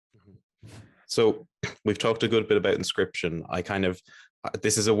So we've talked a good bit about Inscryption.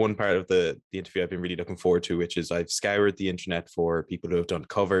 This is a one part of the interview I've been really looking forward to, which is I've scoured the internet for people who have done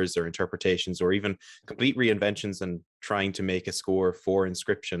covers or interpretations or even complete reinventions and trying to make a score for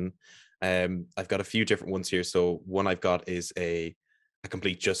Inscryption. I've got a few different ones here. So one I've got is a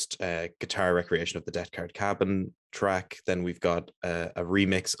complete just guitar recreation of the Death Card Cabin track. Then we've got a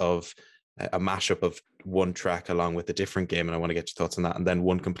remix of a mashup of one track along with a different game, and I want to get your thoughts on that. And then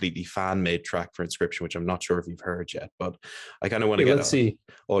one completely fan-made track for Inscryption, which I'm not sure if you've heard yet, but I kind of want to get let's see.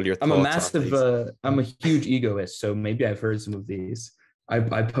 All your thoughts. I'm a huge egoist, so maybe I've heard some of these.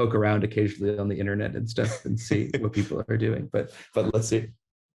 I poke around occasionally on the internet and stuff and see what people are doing, but let's see.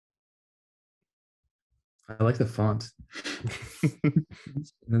 I like the font.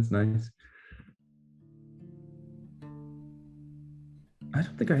 That's nice. I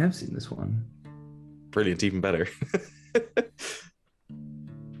don't think I have seen this one. Brilliant, even better.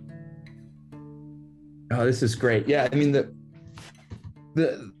 Oh, this is great. Yeah, I mean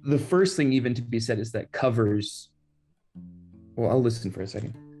the first thing even to be said is that covers. Well, I'll listen for a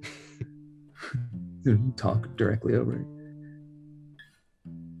second. Talk directly over it.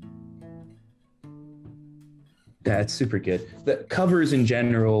 That's super good. The covers in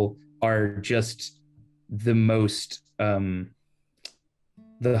general are just the most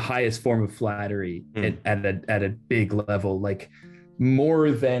the highest form of flattery at a big level, like more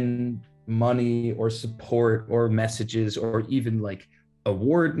than money or support or messages or even like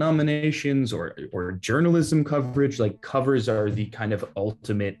award nominations or journalism coverage. Like covers are the kind of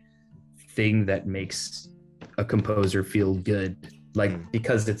ultimate thing that makes a composer feel good, like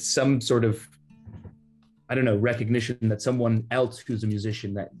because it's some sort of, I don't know, recognition that someone else who's a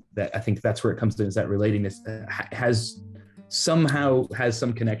musician, that I think that's where it comes to, is that relatingness has some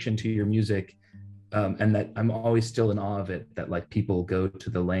connection to your music, and that I'm always still in awe of it, that like people go to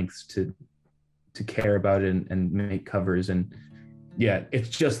the lengths to care about it and make covers. And yeah, it's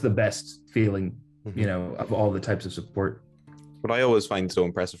just the best feeling, you know, of all the types of support. What I always find so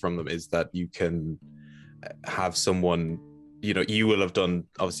impressive from them is that you can have someone, you know, you will have done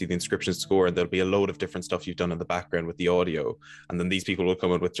obviously the Inscryption score, and there'll be a load of different stuff you've done in the background with the audio, and then these people will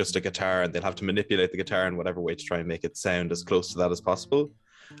come in with just a guitar and they'll have to manipulate the guitar in whatever way to try and make it sound as close to that as possible.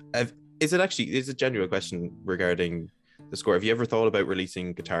 Is it a genuine question regarding the score? Have you ever thought about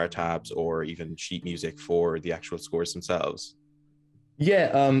releasing guitar tabs or even sheet music for the actual scores themselves?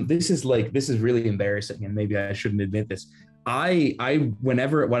 Yeah, this is really embarrassing, and maybe I shouldn't admit this. When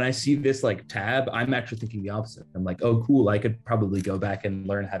I see this like tab, I'm actually thinking the opposite. I'm like, oh, cool, I could probably go back and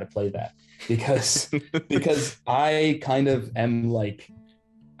learn how to play that, because I kind of am like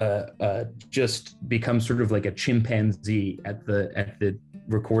just become sort of like a chimpanzee at the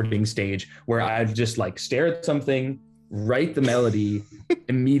recording stage, where I just like stare at something, write the melody,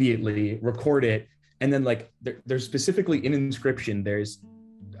 immediately record it, and then like there's specifically in Inscryption, there's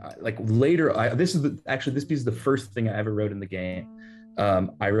like later, this piece is the first thing I ever wrote in the game.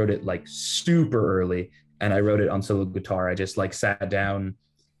 I wrote it like super early, and I wrote it on solo guitar. I just like sat down.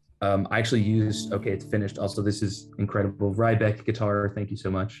 I actually used, okay, it's finished. Also, this is incredible. Rybeck guitar, thank you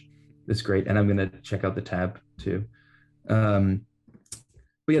so much. This is great. And I'm gonna check out the tab too.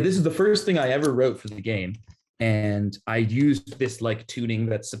 But yeah, this is the first thing I ever wrote for the game. And I used this like tuning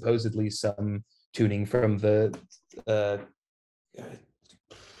that's supposedly some tuning from the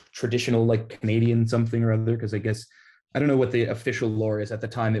traditional like Canadian something or other, because I guess I don't know what the official lore is. At the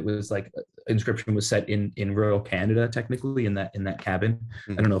time, it was like Inscryption was set in rural Canada, technically, in that cabin.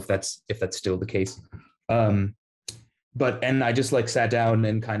 I don't know if that's still the case. And I just like sat down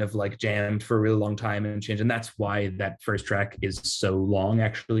and kind of like jammed for a really long time and changed. And that's why that first track is so long,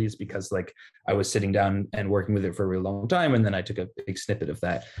 actually, is because like I was sitting down and working with it for a really long time. And then I took a big snippet of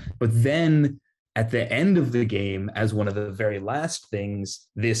that. But then at the end of the game, as one of the very last things,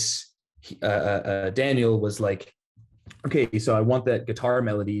 this Daniel was like, okay, so I want that guitar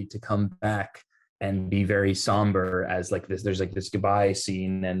melody to come back and be very somber, as like this, there's like this goodbye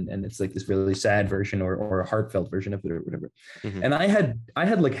scene, and it's like this really sad version or a heartfelt version of it or whatever. And I had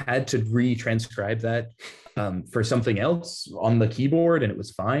like had to retranscribe that for something else on the keyboard, and it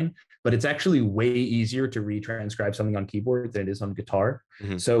was fine. But it's actually way easier to retranscribe something on keyboard than it is on guitar.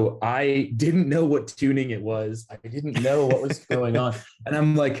 So I didn't know what tuning it was. I didn't know what was going on. And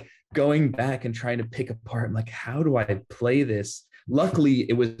I'm like going back and trying to pick apart. I'm like, how do I play this? Luckily,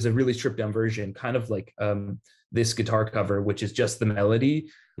 it was a really stripped down version, kind of like this guitar cover, which is just the melody,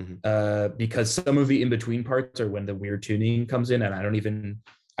 because some of the in-between parts are when the weird tuning comes in, and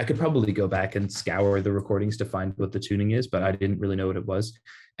I could probably go back and scour the recordings to find what the tuning is, but I didn't really know what it was.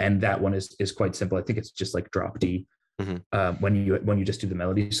 And that one is quite simple. I think it's just like drop D. when you just do the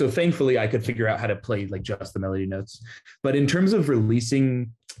melody. So thankfully, I could figure out how to play like just the melody notes. But in terms of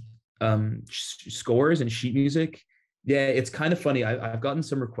releasing scores and sheet music, yeah, it's kind of funny. I've gotten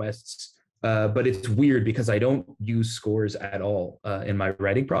some requests, but it's weird because I don't use scores at all in my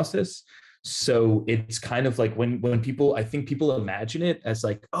writing process. So it's kind of like when people, I think people imagine it as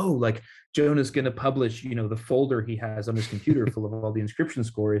like, oh, like Jonah's going to publish, the folder he has on his computer full of all the Inscryption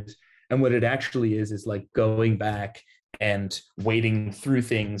scores. And what it actually is like going back and wading through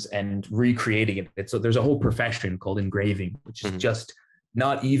things and recreating it. So there's a whole profession called engraving, which is just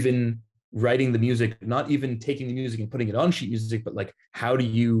not even writing the music, not even taking the music and putting it on sheet music, but like, how do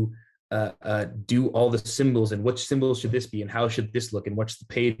you do all the symbols, and which symbols should this be, and how should this look, and what's the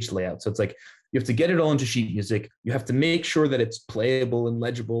page layout? So it's like you have to get it all into sheet music. You have to make sure that it's playable and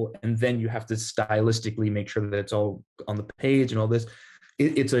legible, and then you have to stylistically make sure that it's all on the page and all this.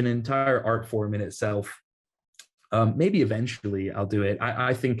 It's an entire art form in itself. Maybe eventually I'll do it.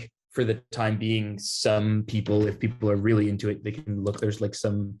 I think for the time being, some people, if people are really into it, they can look. There's like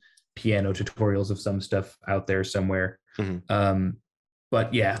some piano tutorials of some stuff out there somewhere.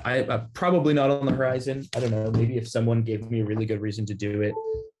 But yeah, I probably not on the horizon. I don't know. Maybe if someone gave me a really good reason to do it,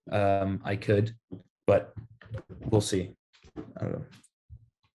 I could, but we'll see. I don't know.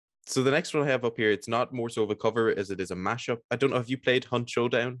 So the next one I have up here, it's not more so of a cover as it is a mashup. I don't know if you played Hunt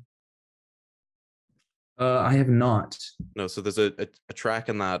Showdown. I have not. No, so there's a track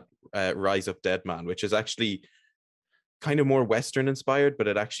in that Rise Up Dead Man, which is actually kind of more Western inspired, but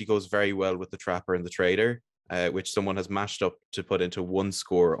it actually goes very well with the Trapper and the Trader, which someone has mashed up to put into one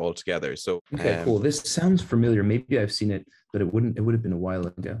score altogether. So okay, cool. This sounds familiar. Maybe I've seen it, but it would have been a while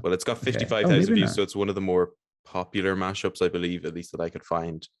ago. Well, it's got 55,000 views, so it's one of the more popular mashups, I believe, at least that I could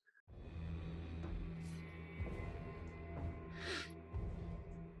find.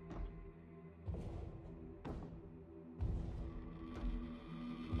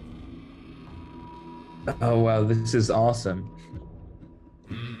 Oh wow, this is awesome.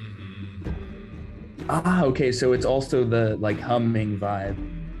 Okay, so it's also the like humming vibe.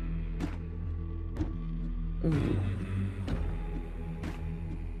 Ooh.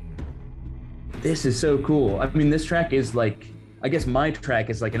 This is so cool. I mean, this track is like, I guess my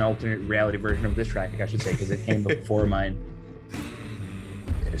track is like an alternate reality version of this track, I should say, because it came before mine.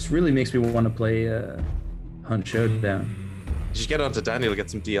 This really makes me want to play Hunt Showdown. You should get onto Daniel, get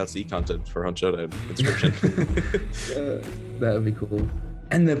some DLC content for Hunt Showdown Inscryption. That would be cool.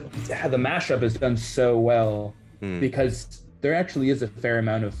 And the mashup is done so well because there actually is a fair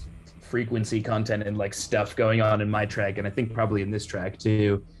amount of frequency content and like stuff going on in my track, and I think probably in this track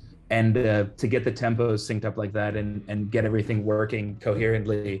too. And to get the tempos synced up like that and get everything working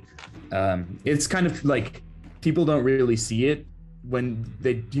coherently, it's kind of like people don't really see it when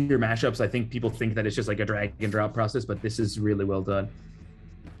they do your mashups. I think people think that it's just like a drag and drop process, but this is really well done.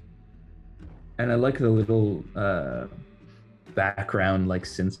 And I like the little background like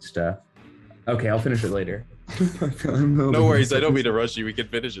synth stuff. Okay, I'll finish it later. No worries, I don't mean to rush you. We can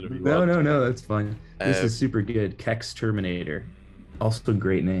finish it if you want. No, that's fine. This is super good. Kex Terminator. Also a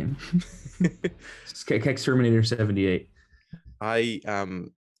great name. Kex Terminator 78. I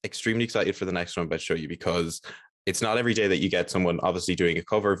am extremely excited for the next one I'm about to show you, because it's not every day that you get someone obviously doing a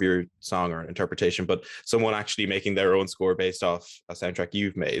cover of your song or an interpretation, but someone actually making their own score based off a soundtrack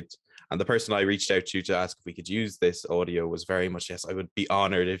you've made. And the person I reached out to ask if we could use this audio was very much, yes, I would be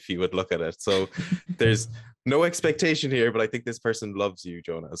honored if you would look at it. So there's no expectation here, but I think this person loves you,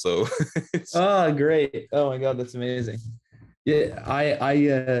 Jonah. So oh, great. Oh my God, that's amazing. Yeah,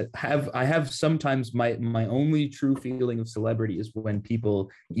 I have sometimes my only true feeling of celebrity is when people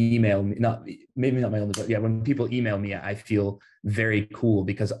email me, maybe not my only, but yeah, when people email me, I feel very cool,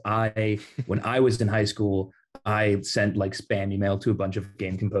 because when I was in high school, I sent like spam email to a bunch of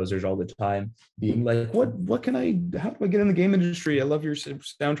game composers all the time, being like, how do I get in the game industry? I love your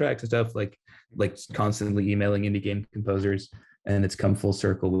soundtracks and stuff, like constantly emailing indie game composers, and it's come full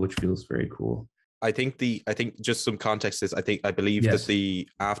circle, which feels very cool. I think just some context is, I believe yes, that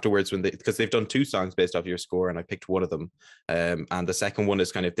afterwards, because they've done 2 songs based off your score, and I picked one of them, and the second one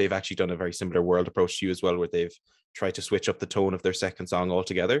is they've actually done a very similar world approach to you as well, where they've tried to switch up the tone of their second song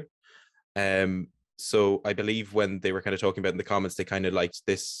altogether. So I believe when they were kind of talking about in the comments, they kind of liked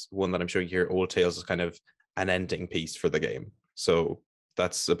this one that I'm showing you here, Old Tales, is kind of an ending piece for the game. So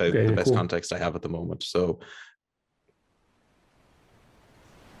that's about the best context I have at the moment. So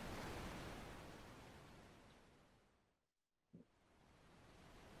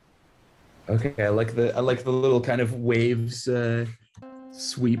okay, I like the little kind of waves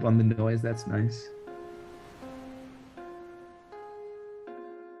sweep on the noise. That's nice.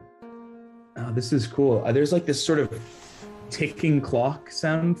 Oh, Oh, this is cool. There's like this sort of ticking clock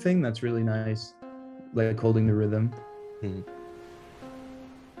sound thing that's really nice, like holding the rhythm. Mhm.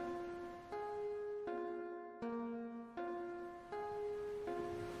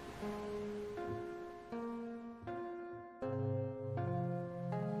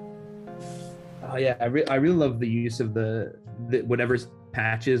 Oh yeah, I really love the use of the whatever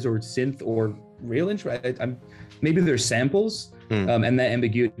patches or synth or real intro. I'm maybe they're samples, Mm. and that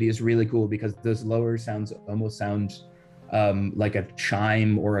ambiguity is really cool because those lower sounds almost sound like a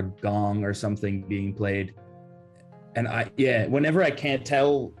chime or a gong or something being played. And yeah, whenever I can't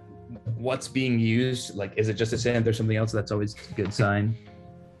tell what's being used, like is it just a synth or something else, that's always a good sign.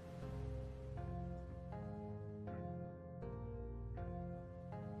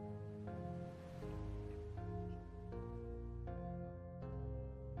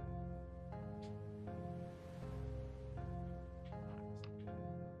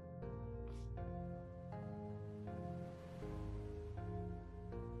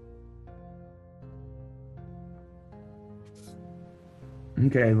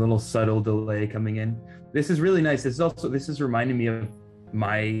 Okay, a little subtle delay coming in. This is really nice. This is reminding me of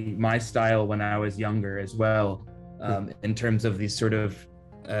my style when I was younger as well, in terms of these sort of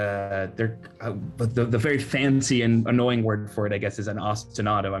but the very fancy and annoying word for it, I guess, is an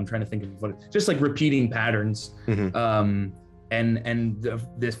ostinato. I'm trying to think of just like repeating patterns, Mhm.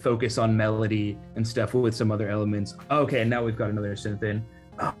 this focus on melody and stuff with some other elements. Okay, now we've got another synth in.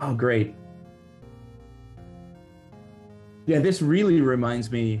 Oh, great. Yeah, this really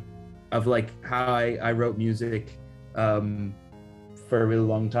reminds me of like how I wrote music for a really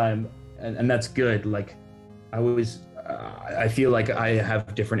long time, and that's good. Like I always, I feel like I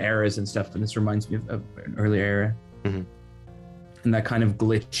have different eras and stuff, and this reminds me of an earlier era. Mhm. And that kind of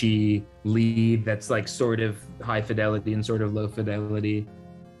glitchy lead that's like sort of high fidelity and sort of low fidelity,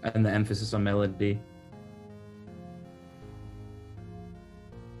 and the emphasis on melody.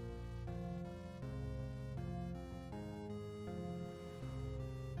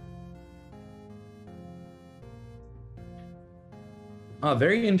 Oh,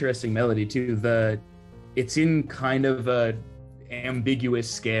 very interesting melody too. It's in kind of a ambiguous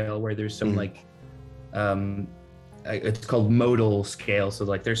scale where there's some like it's called modal scale. So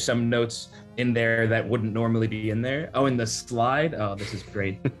like there's some notes in there that wouldn't normally be in there. Oh, in the slide. Oh, this is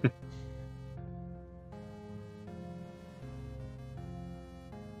great.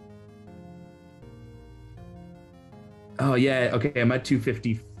 Oh yeah, okay. I'm at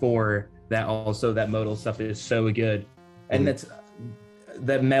 254. That modal stuff is so good, and that's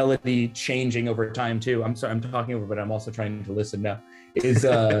that melody changing over time too. I'm sorry, I'm talking over, but I'm also trying to listen now. Is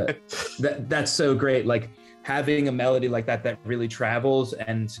that's so great. Like having a melody like that really travels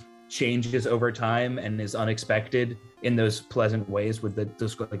and changes over time and is unexpected in those pleasant ways with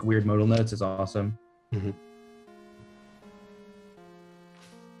those like weird modal notes is awesome. Mhm.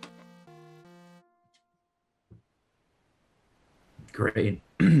 Great.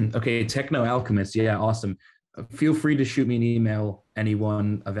 Okay, Techno Alchemist. Yeah, awesome. Feel free to shoot me an email, any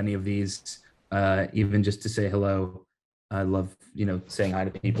one of any of these, even just to say hello. I love, saying hi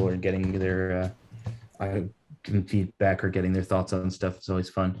to people or getting their feedback or getting their thoughts on stuff. It's always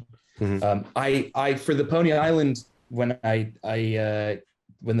fun. Mhm. I for the Pony Island when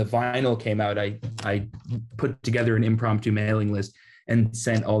when the vinyl came out, I put together an impromptu mailing list and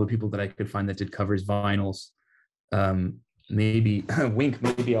sent all the people that I could find that did covers vinyls. Maybe wink,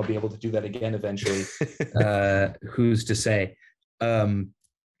 maybe I'll be able to do that again eventually. Who's to say?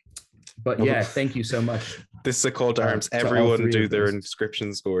 But yeah, thank you so much. This is a call to arms. Everyone do their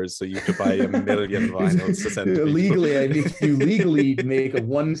inscription scores, so you have to buy a million vinyls to send to legally. I need to legally make a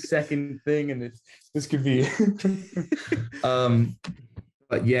 1 second thing, and this could be.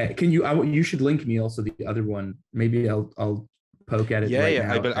 But yeah, can you? You should link me also the other one. Maybe I'll poke at it right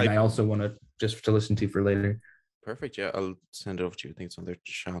now, and I also want to just to listen to for later. Perfect. Yeah, I'll send it over to you. I think it's on their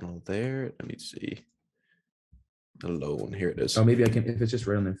channel there. Let me see. Alone. Here it is. Oh, maybe I can, if it's just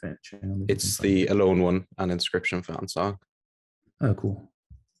right on their fan channel. It's the Alone one, an Inscryption fan song. Oh, cool.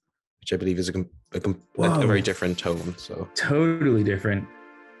 Which I believe is a very different tone. So totally different.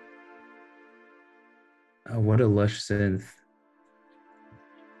 Oh, what a lush synth.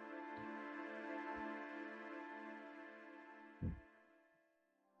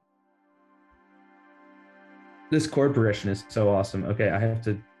 This chord progression is so awesome. Okay,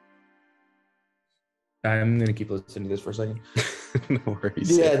 I'm gonna keep listening to this for a second. No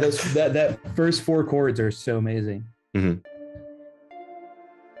worries. Yeah, that first 4 chords are so amazing. Mm-hmm.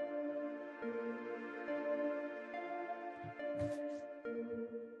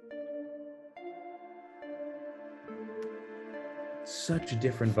 Such a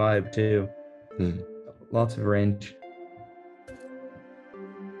different vibe too. Lots of range.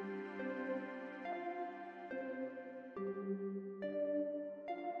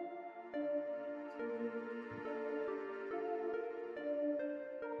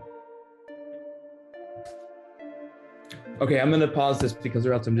 Okay, I'm gonna pause this because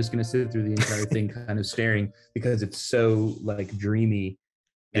or else I'm just gonna sit through the entire thing kind of staring because it's so like dreamy.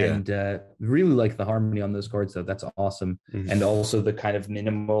 Yeah. And really like the harmony on those chords though. That's awesome. And also the kind of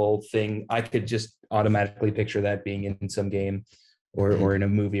minimal thing, I could just automatically picture that being in some game or in a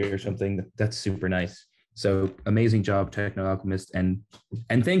movie or something. That's super nice. So amazing job, Techno Alchemist, and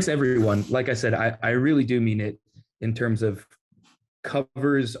thanks everyone. Like I said, I really do mean it in terms of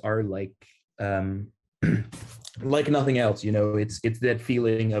covers are like like nothing else. You know, it's that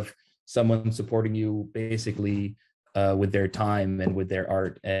feeling of someone supporting you basically with their time and with their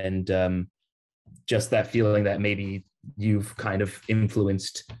art, and just that feeling that maybe you've kind of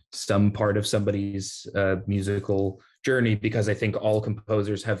influenced some part of somebody's musical journey, because I think all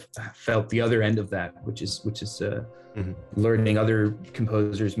composers have felt the other end of that, which is learning other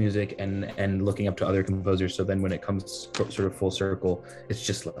composers' music and looking up to other composers. So then when it comes sort of full circle, it's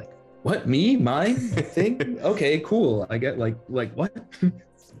just like, what, me, my thing? Okay, cool. I get like what?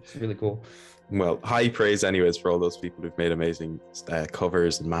 It's really cool. Well, high praise anyways for all those people who've made amazing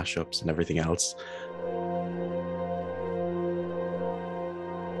covers and mashups and everything else.